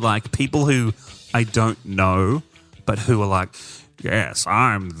would see like people who I don't know, but who are like, yes,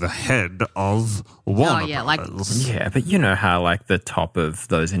 I'm the head of Warner yeah, like- Brothers. Yeah, but you know how like the top of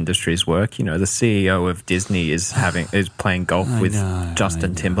those industries work. You know, the CEO of Disney is playing golf with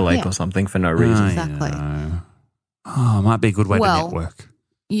Justin Timberlake Yeah. or something for no reason. exactly. Oh, it might be a good way Well, to network.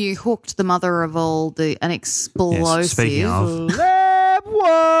 You hooked the mother of all an explosive. speaking of.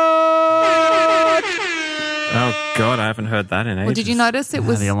 Oh God, I haven't heard that in ages. Well, did you notice it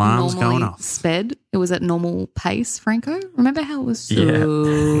was the alarm's normally going off. sped? It was at normal pace, Franco. Remember how it was so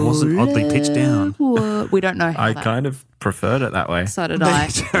Yeah. It wasn't oddly pitched down. slow? We don't know how I that. kind of preferred it that way. So did I.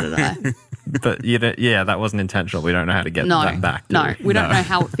 So did I. But yeah, that wasn't intentional. We don't know how to get No, that back. do no, we don't know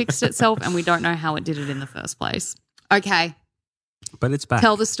how it fixed itself, and we don't know how it did it in the first place. Okay, But it's back.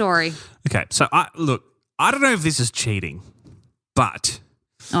 tell the story. Okay, so I don't know if this is cheating, but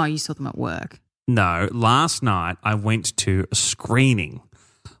Oh, you saw them at work. no, last night I went to a screening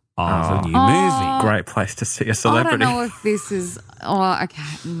of a new Oh. movie. Great place to see a I celebrity. don't know if this is. Oh, okay.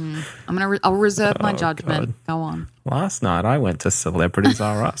 I'll reserve my judgment. God. Go on. Last night I went to Celebrities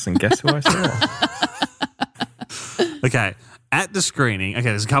Are Us, and guess who I saw? Okay, at the screening,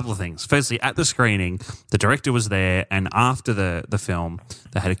 there's a couple of things. Firstly, at the screening, the director was there, and after the film,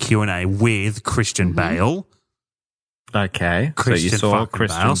 they had a Q&A with Christian Bale. Okay, Christian so you saw fucking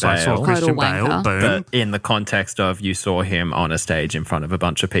Christian Bale. So I saw Bale, Christian Total Bale. wanker. Boom. but in the context of you saw him on a stage in front of a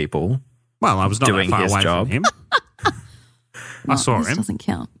bunch of people. Well, I was not doing that far his away job. from him. I saw this him. doesn't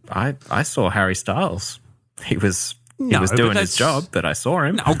count. I saw Harry Styles. He was No, but doing that's- his job, but I saw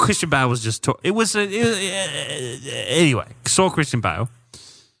him. No, Christian Bale was just anyway. Saw Christian Bale.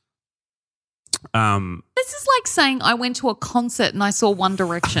 This is like saying I went to a concert and I saw One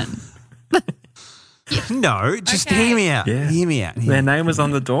Direction. No, just hear me out. Yeah. Hear me out. Their name was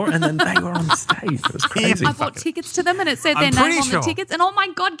on the door and then they were on stage. It was crazy. I bought tickets to them and it said their name on the tickets. And oh my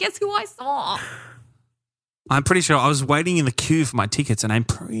God, guess who I saw? I'm pretty sure I was waiting in the queue for my tickets and I'm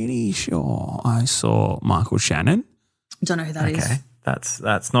pretty sure I saw Michael Shannon. Don't know who that is. Okay.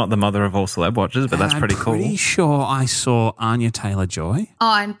 That's not the mother of all celeb watchers, but that's pretty cool. I'm pretty sure I saw Anya Taylor-Joy. Oh,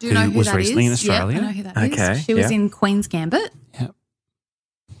 I do know who was that recently is. in Australia. Yep, I know who that is. Okay, She was in Queen's Gambit. Yep.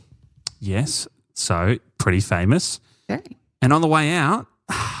 Yes. So pretty famous. Very. And on the way out,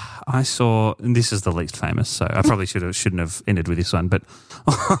 I saw, and this is the least famous, so I probably shouldn't have ended with this one, but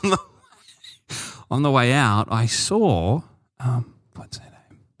on the way out, I saw, what's her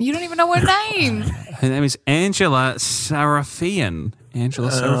name? You don't even know her name. Her name is Angela Sarafian.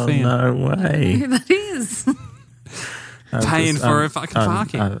 No way. Who that is? Paying for her fucking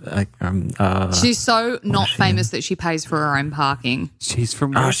parking. She's so not famous that she pays for her own parking. She's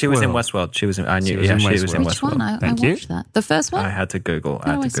from Westworld. Oh, she was in Westworld. She was in Westworld. Which one? I watched that. The first one? I had to Google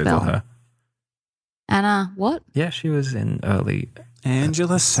I spell her. Anna, what? Yeah, she was in early.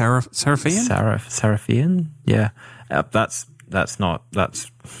 Angela Sarafian? Sarafian? Yeah. That's.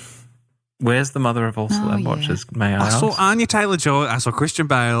 Where's the mother of all celeb watchers, may I ask? I saw Anya Taylor-Joy, I saw Christian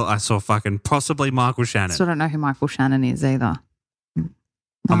Bale, I saw fucking possibly Michael Shannon. So I don't know who Michael Shannon is either.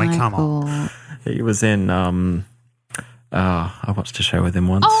 I mean, come on. He was in, I watched a show with him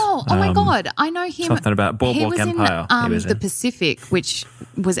once. Oh my God. I know him. Something about Boardwalk Empire. He was in The Pacific, which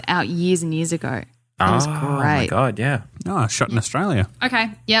was out years and years ago. It was great. Oh my God, yeah. Oh, shot in Australia.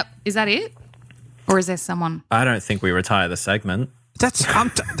 Okay, yep. Is that it? Or is there someone? I don't think we retire the segment. That's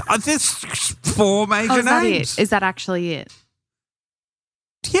there's 4 major is that names. it? Is that actually it?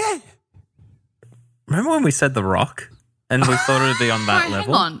 Yeah. Remember when we said The Rock and we thought it would be on that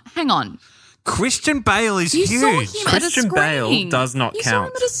level? Hang on. Christian Bale is You huge. saw him at a Christian Bale screening. does not You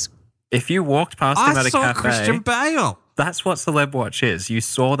count. Saw him at If you walked past him at a saw cafe, Christian Bale. that's what Celeb Watch is. You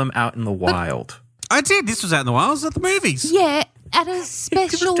saw them out in the wild. I did. This was out in the wild. I was at the movies. Yeah, at a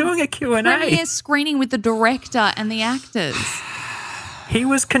special doing a Q&A. premiere screening with the director and the actors. He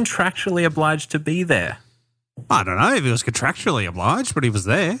was contractually obliged to be there. I don't know if he was contractually obliged, but he was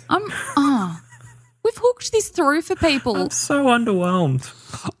there. We've hooked this through for people. I'm so underwhelmed.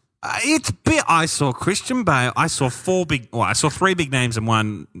 I saw Christian Bale. I saw 3 big names and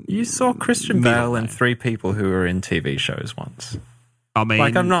one. You saw Christian Bale and 3 people who were in TV shows once. I mean,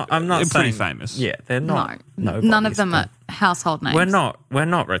 like I'm not they're saying, pretty famous. Yeah, they're not. No, none of them are household names. We're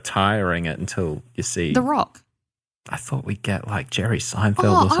not retiring it until you see The Rock. I thought we'd get like Jerry Seinfeld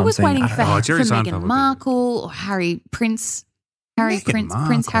or something. I was waiting for Jerry Seinfeld Meghan Markle or Prince Harry.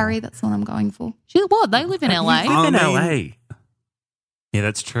 That's the one I'm going for. They live in LA. They live in LA. Yeah,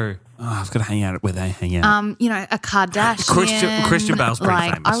 that's true. I've got to hang out where they hang out. A Kardashian. Christian Bale's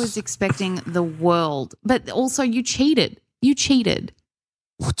pretty famous. I was expecting the world, but also you cheated.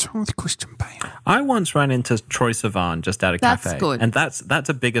 What's wrong with Christian Bale? I once ran into Troye Sivan just at a cafe. That's good. And that's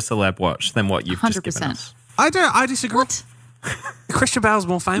a bigger celeb watch than what you've 100%. Just given us. I disagree. What? Christian Bale's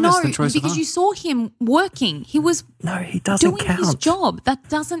more famous than Troye Sivan. Because you saw him working. He was he doesn't doing count. his job. That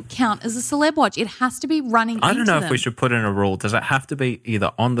doesn't count as a celeb watch. It has to be running I don't know them. if we should put in a rule. Does it have to be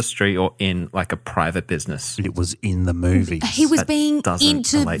either on the street or in like a private business? It was in the movies. He was being doesn't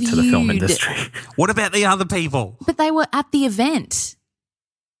interviewed. relate to the film industry. What about the other people? But they were at the event.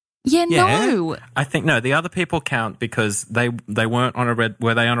 Yeah, no. I think the other people count because they weren't on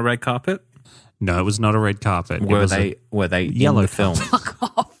were they on a red carpet? No, it was not a red carpet. Were they yellow in the film? Fuck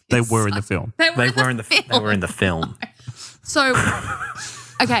off. They were in the film. They were in the film. So,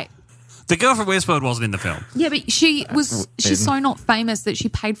 okay. The girl from Westworld wasn't in the film. Yeah, but she's so not famous that she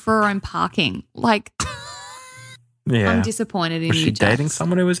paid for her own parking. Like, yeah. I'm disappointed in was you. Was she dating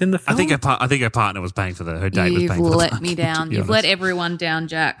someone who was in the film? I think her partner was paying for her date was paying for the You've let me down. You've let everyone down,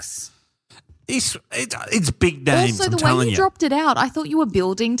 Jax. It's big names. Also, the way you dropped it out, I thought you were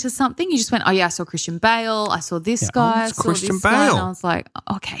building to something. You just went, I saw Christian Bale. I saw this guy. I saw Christian this Bale. guy. And I was like,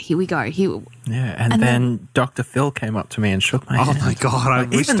 okay, here we go. And then Dr. Phil came up to me and shook my hand. Oh my God, I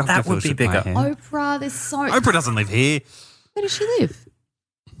wish even Dr. that Phil would be shook bigger. my hand. Oprah doesn't live here. Where does she live?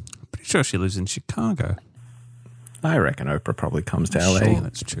 I'm pretty sure she lives in Chicago. I reckon Oprah probably comes to LA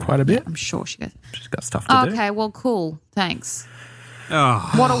that's true. quite a bit. I'm sure she goes. She's got stuff to do. Okay, well, cool. Thanks.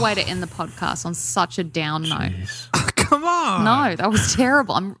 Oh. What a way to end the podcast on such a down note. Come on. No, that was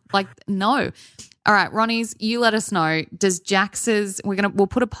terrible. I'm like, no. All right, Ronnie's, you let us know. Does Jax's, we'll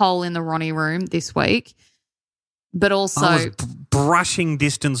put a poll in the Ronnie room this week, but also I was brushing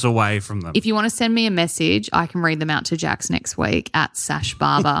distance away from them. If you want to send me a message, I can read them out to Jax next week at Sash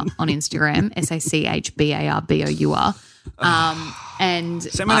Barber on Instagram, SACHBARBOUR. And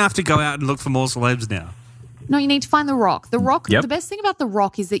So I'm going to have to go out and look for more celebs now. No, you need to find The Rock. The Rock, Yep. The best thing about The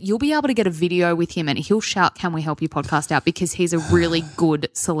Rock is that you'll be able to get a video with him and he'll shout, "Can we help you podcast out?" because he's a really good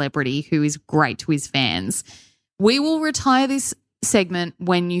celebrity who is great to his fans. We will retire this segment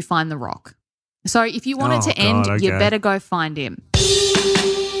when you find The Rock. So if you want it to end, you better go find him.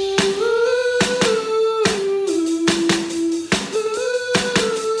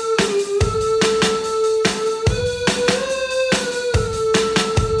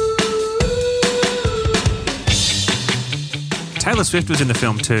 Taylor Swift was in the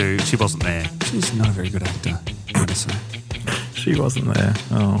film too. She wasn't there. She's not a very good actor, I'm going to say. She wasn't there.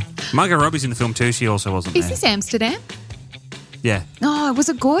 Oh. Margot Robbie's in the film too. She also wasn't there. Is this Amsterdam? Yeah. Oh, was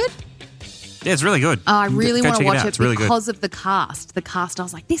it good? Yeah, it's really good. Oh, I really want to watch It's it really because of the cast. The cast, I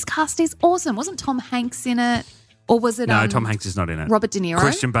was like, this cast is awesome. Wasn't Tom Hanks in it? Or was it No, Tom Hanks is not in it. Robert De Niro?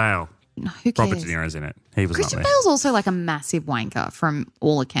 Christian Bale. No, who cares? Robert De Niro's in it. He was Christian not there. Bale's also like a massive wanker from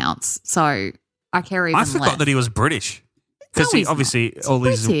all accounts. So I care even I forgot less. that he was British. Because No, he's obviously not. He's all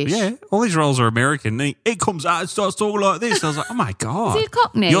these British. all these roles are American. And he comes out and starts talking like this. I was like, oh my God. Is he a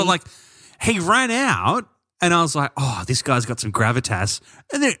Cockney? You're like, he ran out and I was like, oh, this guy's got some gravitas.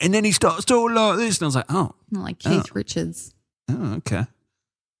 And then he starts talking like this. And I was like, oh. Not like Keith Richards. Oh, okay.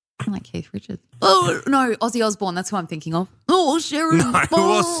 Not like Keith Richards. Oh, no, Ozzy Osbourne. That's who I'm thinking of. Oh, Sharon. No, it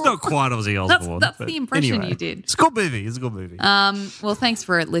was not quite Ozzy Osbourne. That's but the impression anyway, you did. It's a good movie. It's a good movie. Well, thanks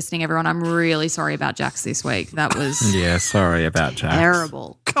for listening, everyone. I'm really sorry about Jax this week. That was Yeah, sorry about Jax.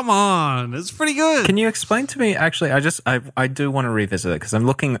 terrible. Come on. It's pretty good. Can you explain to me? Actually, I do want to revisit it because I'm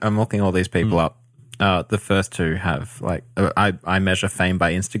looking all these people up. The first two have like I measure fame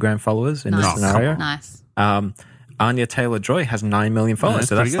by Instagram followers in this scenario. Nice. Anya Taylor-Joy has 9 million followers,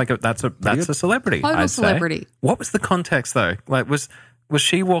 so that's pretty like that's a celebrity. Total I'd say. celebrity. What was the context though? Like was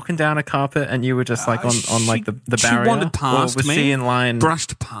she walking down a carpet and you were just like on like the barrier? She wandered past or was me. she in line?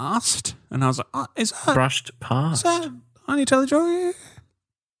 Brushed past. And I was like, oh, is that Brushed past. Anya Taylor-Joy?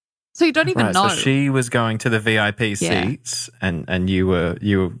 So you don't even Right, know. so she was going to the VIP seats, and you were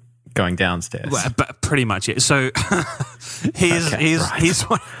going downstairs. Well, but pretty much it. So here's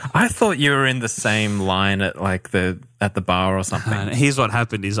what I thought you were in the same line at like at the bar or something. here's what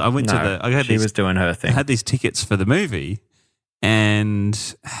happened is I went to the. I had she was doing her I thing. had these tickets for the movie, and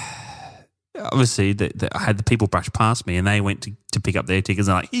obviously I had the people brush past me, and they went to pick up their tickets.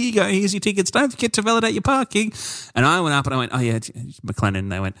 They're like, "Here you go. Here's your tickets. Don't forget to validate your parking." And I went up and I went, "Oh yeah, McLennan."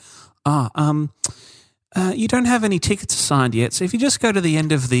 And they went, "Oh, you don't have any tickets assigned yet, so if you just go to the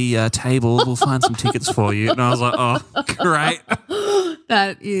end of the table, we'll find some tickets for you." And I was like, "Oh, great,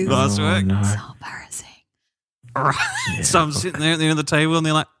 That is nice work." No. so embarrassing. Right. Yeah. So I'm sitting there at the end of the table, and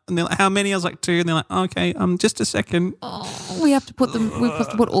they're like, "How many?" I was like, 2. And they're like, "Okay, just a second." Oh, we have to put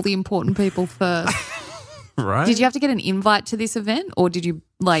all the important people first. Right? Did you have to get an invite to this event, or did you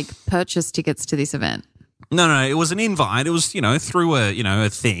like purchase tickets to this event? No, it was an invite. It was, through a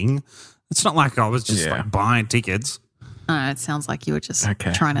thing. It's not like I was just like buying tickets. It sounds like you were just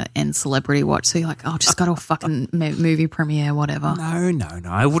trying to end celebrity watch. So you're like, oh, just go to a fucking movie premiere, whatever. No.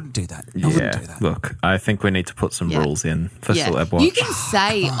 I wouldn't do that. I wouldn't do that. Look, I think we need to put some rules in for Celeb Watch. You can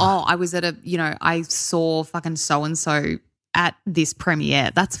say, oh, I was at I saw fucking so-and-so at this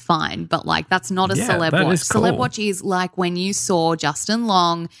premiere. That's fine. But like, that's not a Celeb that Watch. is cool. Celeb Watch is like when you saw Justin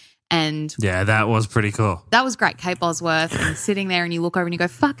Long. And yeah, that was pretty cool. that was great. Kate Bosworth, and sitting there and you look over and you go,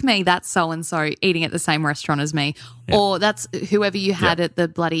 fuck me, that's so-and-so eating at the same restaurant as me. Yeah. Or that's whoever you had at the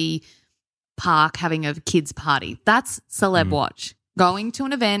bloody park having a kids party. That's Celeb Watch. Going to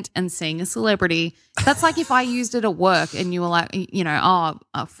an event and seeing a celebrity. That's like if I used it at work and you were like,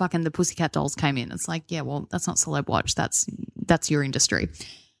 fucking the Pussycat Dolls came in. It's like, yeah, well, that's not Celeb Watch. That's your industry.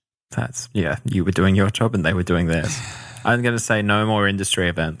 You were doing your job and they were doing theirs. I'm going to say no more industry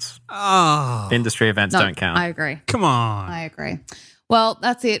events. Oh. Industry events don't count. I agree. Come on. I agree. Well,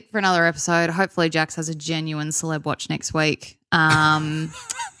 that's it for another episode. Hopefully Jax has a genuine Celeb Watch next week. And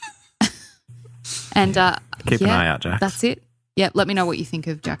keep an eye out, Jax. That's it. Yeah, let me know what you think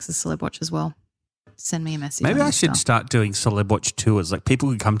of Jax's Celeb Watch as well. Send me a message. Maybe on I should Insta. start doing Celeb Watch tours. Like people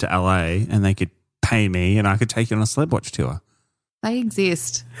could come to LA and they could pay me and I could take you on a Celeb Watch tour. They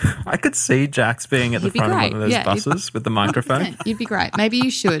exist. I could see Jax being at the You'd be front great. of one of those buses with the microphone. You'd be great. Maybe you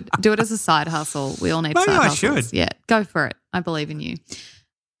should do it as a side hustle. We all need Maybe side I hustles. should. Yeah, go for it. I believe in you.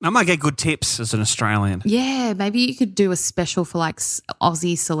 I might get good tips as an Australian. Yeah, maybe you could do a special for like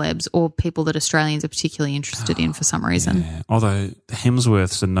Aussie celebs or people that Australians are particularly interested in for some reason. Yeah. Although the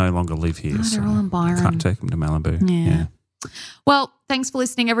Hemsworths no longer live here. No, they're all in Byron. Can't take them to Malibu. Yeah. Well, thanks for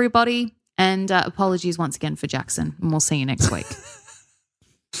listening, everybody. And apologies once again for Jackson. And we'll see you next week.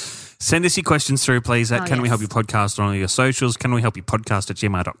 Send us your questions through, please, at Can We Help You Podcast on all your socials,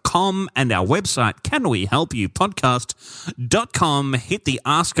 canwehelpyoupodcast@gmail.com, and our website, canwehelpyoupodcast.com. Hit the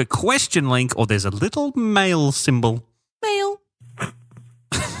Ask a Question link, or there's a little mail symbol. Mail.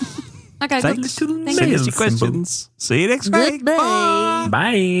 Okay, Thanks. Thank Send you. us your questions. See you next week. Goodbye.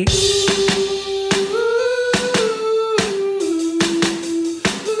 Bye.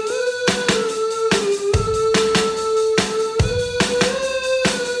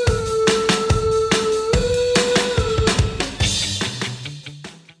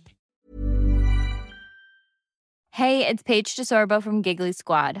 Hey, it's Paige DeSorbo from Giggly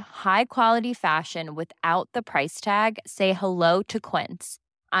Squad. High quality fashion without the price tag. Say hello to Quince.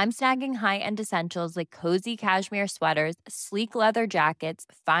 I'm snagging high-end essentials like cozy cashmere sweaters, sleek leather jackets,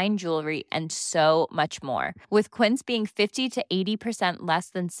 fine jewelry, and so much more. With Quince being 50 to 80% less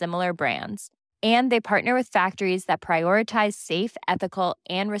than similar brands. And they partner with factories that prioritize safe, ethical,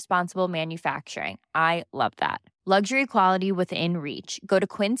 and responsible manufacturing. I love that. Luxury quality within reach. Go to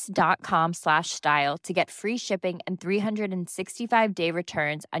quince.com/style to get free shipping and 365-day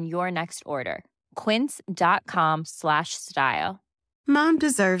returns on your next order. Quince.com/style. Mom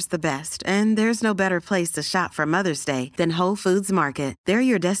deserves the best, and there's no better place to shop for Mother's Day than Whole Foods Market. They're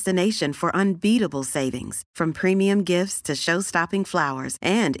your destination for unbeatable savings, from premium gifts to show-stopping flowers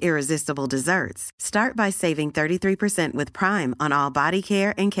and irresistible desserts. Start by saving 33% with Prime on all body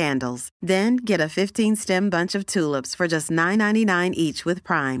care and candles. Then get a 15-stem bunch of tulips for just $9.99 each with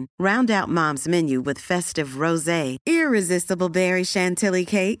Prime. Round out Mom's menu with festive rosé, irresistible berry chantilly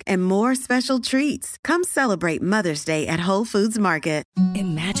cake, and more special treats. Come celebrate Mother's Day at Whole Foods Market.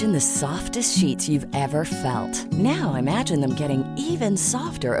 Imagine the softest sheets you've ever felt. Now imagine them getting even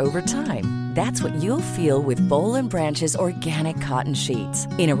softer over time. That's what you'll feel with Boll & Branch's organic cotton sheets.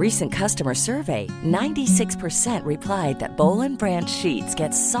 In a recent customer survey, 96% replied that Boll & Branch sheets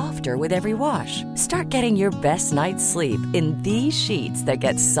get softer with every wash. Start getting your best night's sleep in these sheets that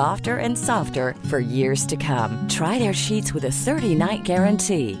get softer and softer for years to come. Try their sheets with a 30-night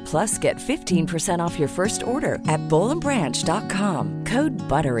guarantee. Plus, get 15% off your first order at bollandbranch.com. Code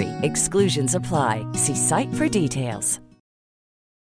BUTTERY. Exclusions apply. See site for details.